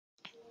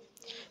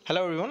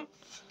Hello everyone.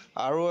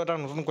 আৰু এটা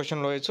নতুন কোৱেশ্চন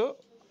লৈ আহিছোঁ,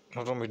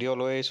 নতুন ভিডিঅ'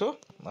 লৈ আহিছোঁ,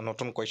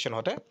 নতুন কোৱেশ্চন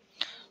হতে।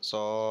 চ'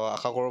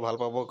 আশা কৰোঁ ভাল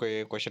পাব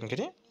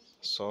কোৱেশ্চনখিনি।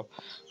 চ'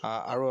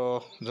 আৰু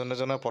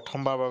যোনে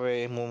প্ৰথমবাৰ বাবে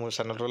মোৰ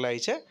চেনেলটোলৈ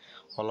আহিছে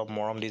অলপ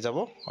মৰম দি যাব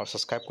আৰু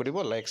ছাবস্ক্ৰাইব কৰি দিব,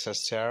 লাইক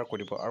শ্বেয়াৰ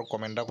কৰি দিব আৰু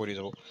কমেণ্ট এটা কৰি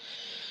যাব।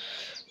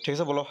 ঠিক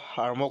আছে, বলো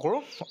আৰম্ভ কৰোঁ।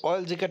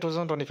 অইল জিকে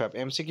 2025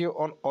 MCQ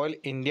on oil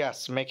India's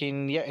make in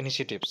India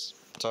initiatives.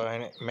 So'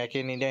 make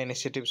in India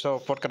ইনিচিয়েটিভছৰ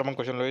ওপৰত কেইটামান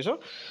কুৱেশ্যন লৈ আহিছোঁ।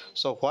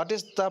 চ' what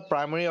is the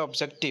primary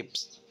objectives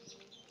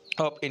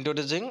of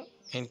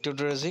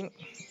introducing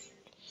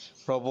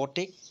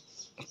robotic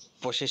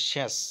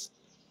processes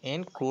in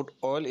crude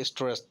oil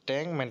storage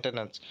tank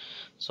maintenance.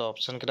 So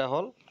option kita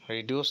hol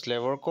reduce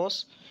labor cost,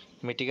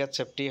 mitigate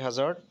safety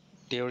hazard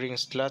during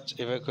sludge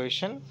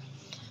evacuation,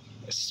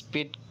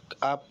 speed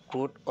up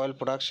crude oil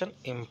production,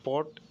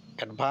 import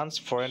advanced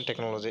foreign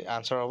technology.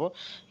 Answer hobo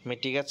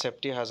mitigate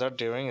safety hazard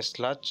during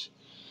sludge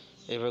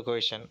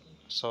evacuation.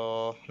 So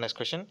next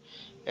question,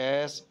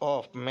 as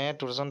of May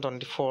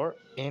 2024,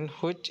 in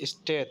which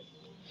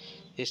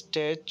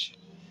stage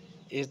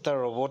is the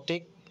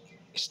robotic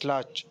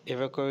sludge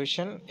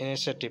evacuation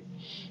initiative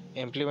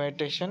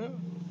implementation,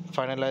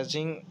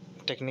 finalizing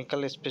technical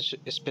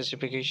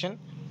specification,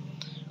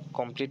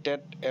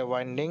 completed a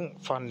winding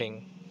funding?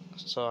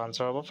 So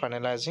answer about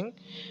finalizing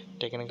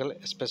technical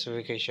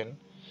specification.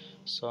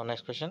 So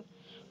next question,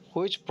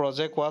 which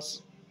project was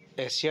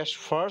Asia's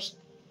first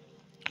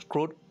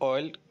crude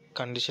oil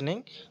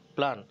conditioning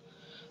plant?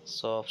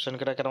 So option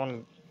kita কেইটামান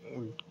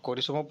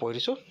কৰিছোঁ, মই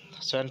পঢ়িছোঁ।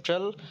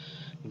 Central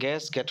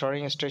gas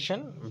গেটাৰিং station,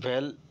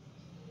 ভেল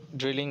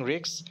drilling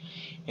ৰিগছ,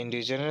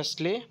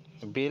 ইণ্ডিজিনাছলি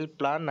build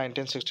plant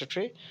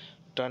 1963,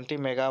 20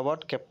 megawatt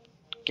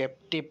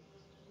captive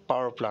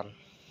power plant.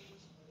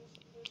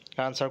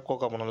 Answer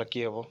কওক আপোনালোকে কি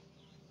হ'ব?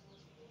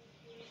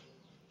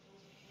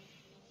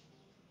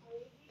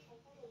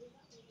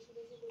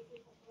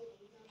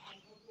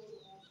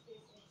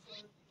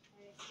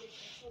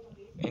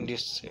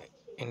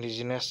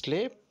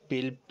 Indigenously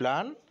built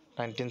plant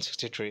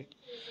 1963.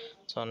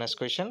 So next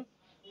question,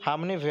 how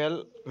many well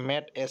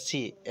made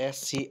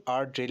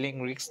SCR drilling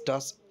rigs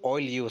does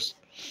oil use?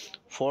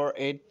 4,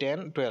 8,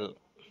 10, 12.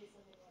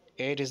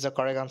 8 is the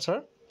correct answer.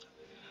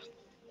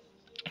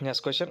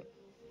 Next question,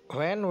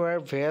 when were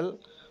well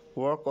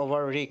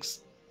workover rigs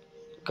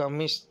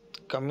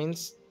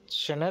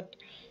commissioned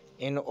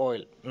in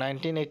oil?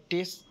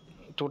 1980s,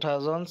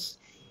 2000s,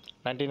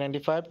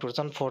 1995,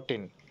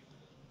 2014.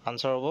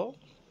 Answer hobo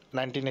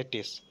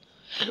 1980s.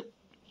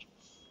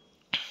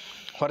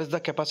 What is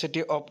the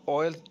capacity of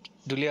oil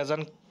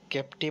Duliajan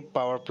captive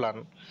power plant?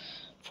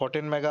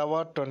 14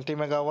 megawatt, 20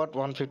 megawatt,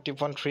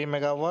 150.3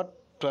 megawatt,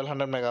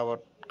 1200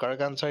 megawatt.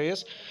 Correct answer is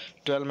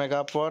 12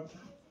 megawatt.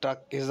 That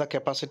is the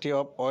capacity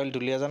of oil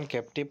Duliajan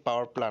captive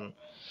power plant.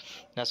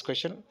 Next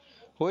question,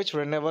 which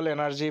renewable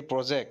energy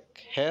project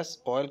has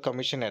oil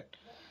commissioned?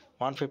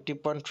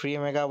 150.3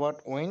 megawatt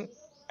wind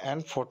and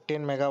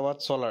 14 megawatt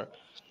solar.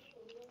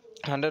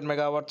 100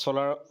 megawatt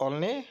solar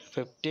only,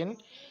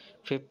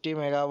 50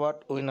 megawatt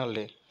wind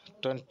only,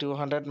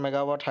 200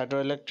 megawatt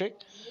hydroelectric.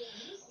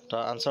 The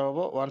answer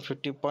hobo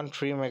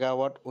 150.3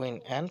 megawatt wind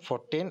and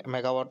 14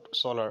 megawatt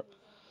solar.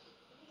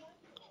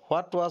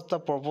 What was the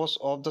purpose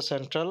of the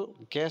central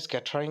gas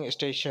gathering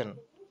station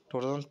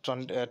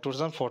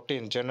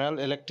 2014? General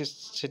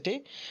electricity,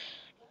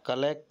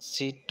 collect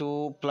C2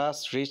 plus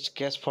rich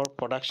gas for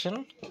production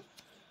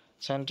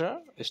center,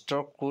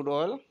 store crude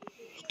oil,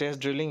 test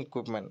drilling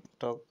equipment.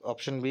 So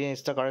option B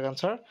is the correct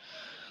answer.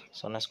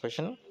 So next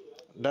question,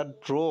 the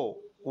draw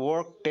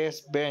work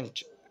test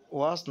bench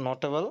was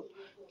notable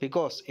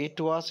because it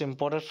was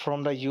imported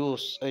from the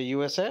US,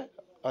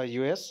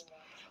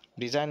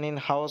 designed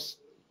in-house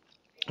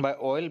by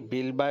oil,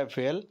 built by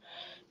Vale,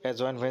 a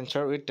joint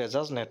venture with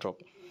Tejas Network.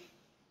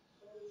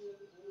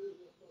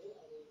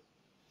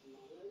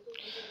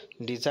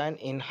 Designed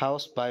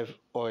in-house by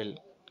oil.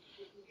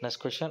 Next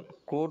question,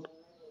 crude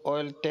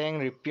oil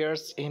tank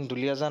repairs in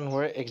Duliajan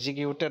were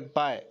executed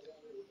by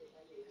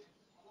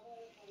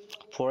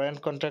foreign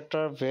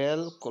contractor,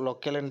 Vale,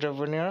 local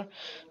entrepreneur,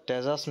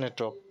 Tejas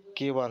Network.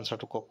 Key answer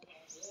to cook.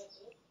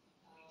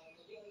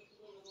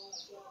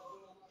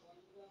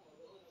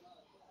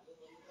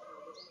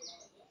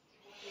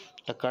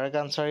 The correct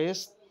answer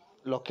is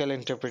local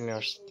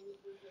entrepreneurs.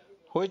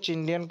 Which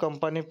Indian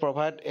company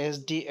provide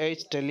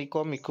SDH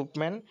telecom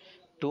equipment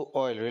to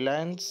oil?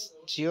 Reliance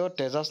Jio,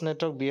 Tejas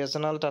Network,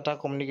 BSNL, Tata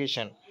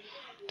Communication.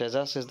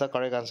 Tejas is the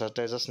correct answer.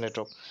 Tejas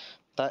Network.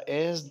 The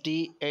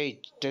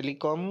SDH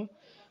telecom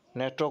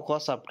network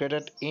was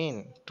upgraded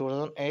in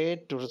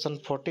 2008,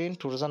 2014,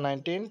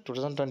 2019,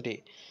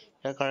 2020.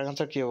 The correct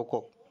answer ki hobo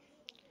kok?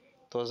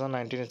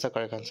 2019 is the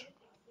correct answer.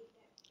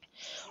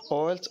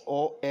 Oil's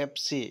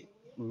OFC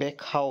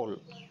backhaul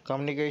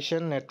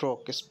communication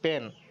network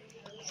span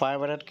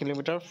 500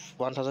 kilometer,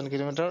 1000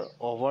 kilometer,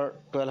 over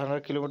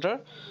 1200 kilometer,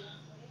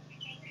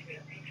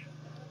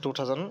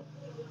 2000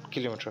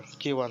 kilometer.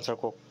 Key answer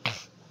kok?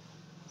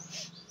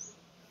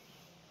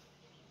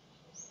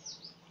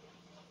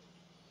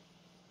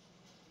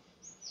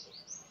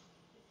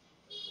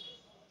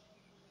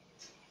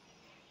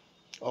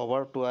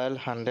 over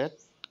 1200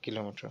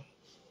 kilometer.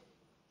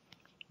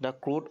 The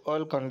crude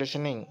oil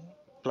conditioning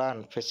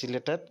plant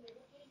facilitated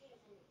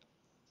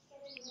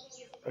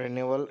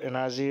renewable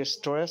energy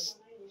storage,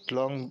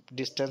 long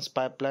distance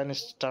pipeline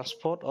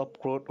transport of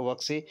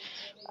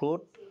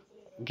crude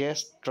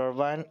gas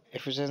turbine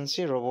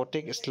efficiency,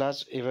 robotic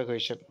sludge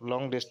evacuation,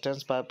 long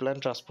distance pipeline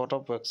transport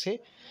of waxy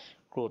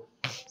crude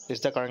is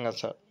the correct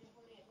answer.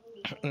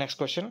 Next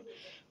question.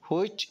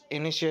 Which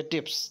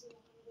initiative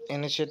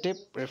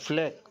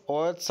reflect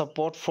oil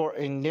support for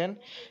Indian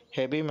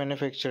heavy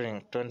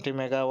manufacturing? 20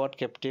 megawatt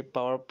captive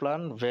power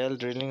plant, well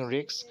drilling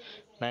rigs,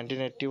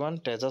 1981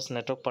 Tejas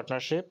network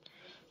partnership,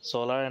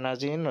 solar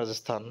energy in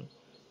Rajasthan.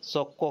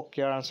 So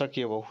your answer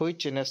ki hobo?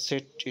 Which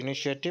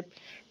initiative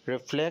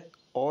reflect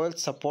oil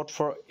support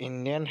for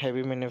Indian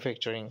heavy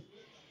manufacturing?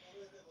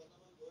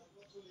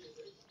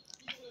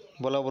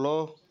 बोलो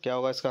क्या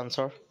होगा इसका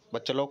answer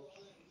बच्चे लोग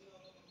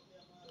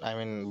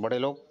बड़े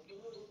लोग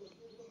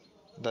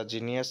the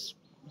genius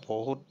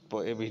বহুত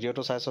এই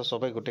ভিডিঅ'টো চাইছ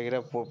চবেই গোটেইকেইটা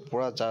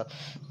পূৰা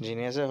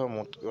জিনিয়াছে হয়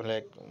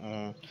লাইক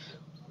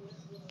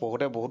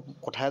বহুতে বহুত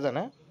কথাই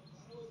জানে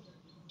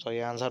চ'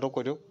 এই আনচাৰটো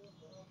কৈ দিওঁ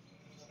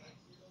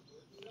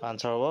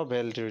আনচাৰ হ'ব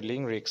ভেল ড্ৰিলিং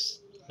ৰিক্স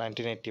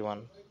 1981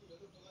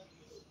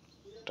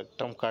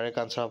 একদম কাৰেক্ট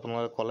আনচাৰ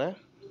আপোনালোকে ক'লে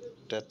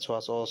that's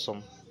was অ'চম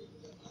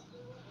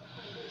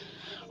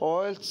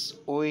Oil's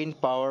wind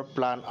power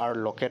plants are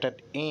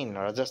located in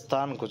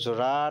Rajasthan,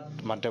 Gujarat,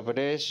 Madhya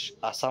Pradesh,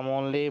 Assam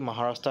only,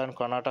 Maharashtra and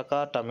Karnataka,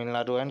 Tamil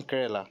Nadu and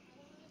Kerala.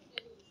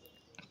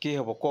 কি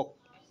হ'ব কক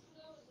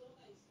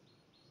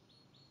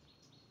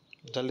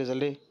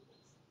জলদি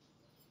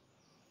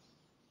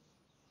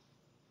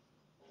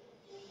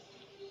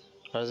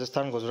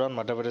Rajasthan, Gujarat,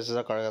 Madhya Pradesh is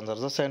the correct answer.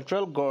 The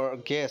central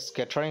gas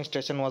gathering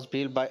station was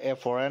built by a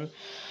foreign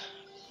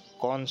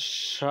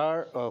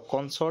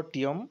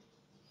consortium,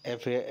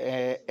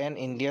 an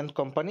Indian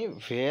company,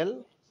 Vale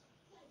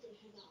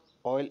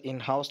Oil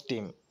in-house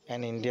team,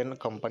 an Indian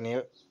company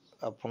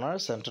আপোনাৰ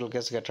central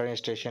gas gathering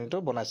station to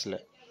বনাইছিলে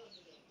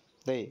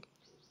দেই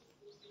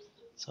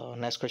so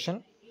next question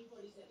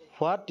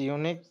what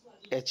unique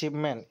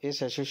achievement is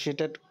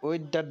associated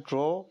with the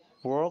draw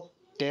work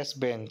test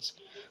bench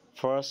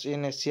first in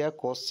Asia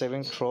cost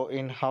saving through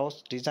in-house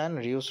design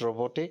reuse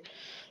robotic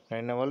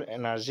renewable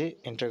energy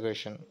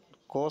integration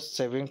cost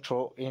saving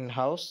through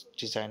in-house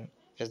design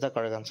is the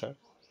correct answer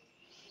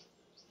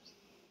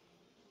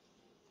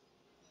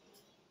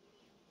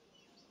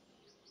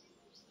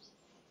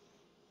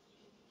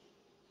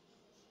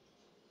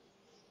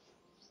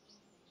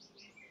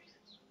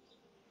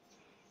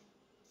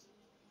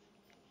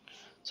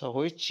So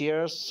which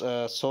years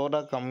saw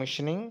the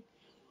commissioning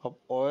of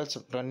oil's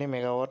 20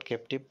 megawatt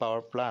captive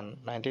power plant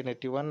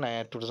 1981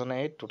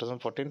 2008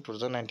 2014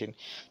 2019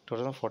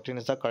 2014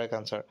 is the correct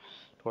answer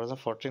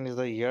 2014 is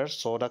the year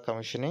saw the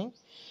commissioning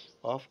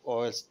of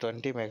oil's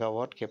 20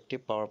 megawatt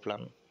captive power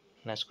plant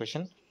next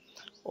question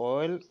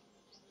oil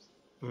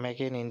make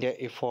in India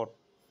effort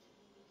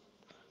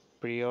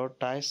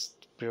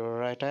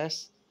prioritize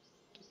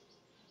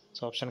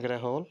so option get a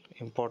whole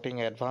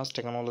importing advanced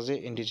technology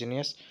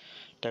indigenous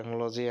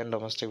technology and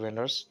domestic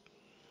vendors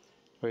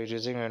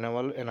reducing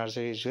renewable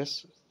energy uses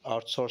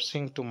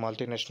outsourcing to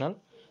multinational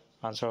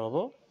answer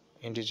hobo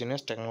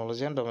indigenous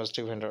technology and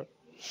domestic vendor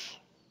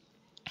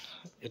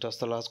it was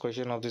the last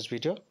question of this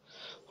video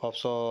hope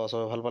so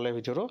bhal pale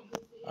video ro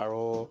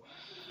aro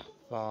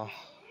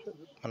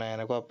মানে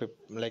এনেকুৱা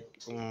like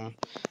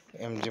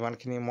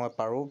যিমানখিনি মই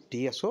পাৰোঁ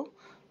দি আছোঁ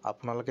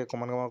আপোনালোকে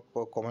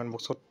comment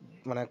বক্সত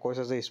মানে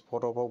কৈছে যে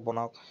স্পট অফ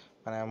বনাওক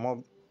মানে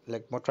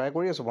মই ট্ৰাই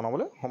কৰি আছোঁ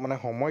বনাবলৈ মানে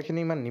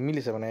সময়খিনি ইমান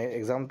নিমিলিছে মানে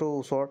এক্সামটো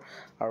ওচৰ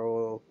আৰু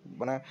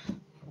মানে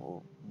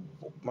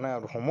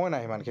সময়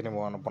নাই ইমানখিনি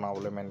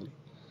বনাবলৈ মেইনলি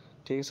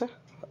ঠিক আছে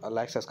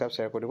লাইক ছাবস্ক্ৰাইব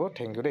শ্বেয়াৰ কৰি দিব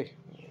থেংক ইউ দেই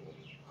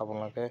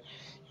আপোনালোকে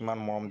ইমান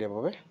মৰম দিয়াৰ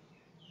বাবে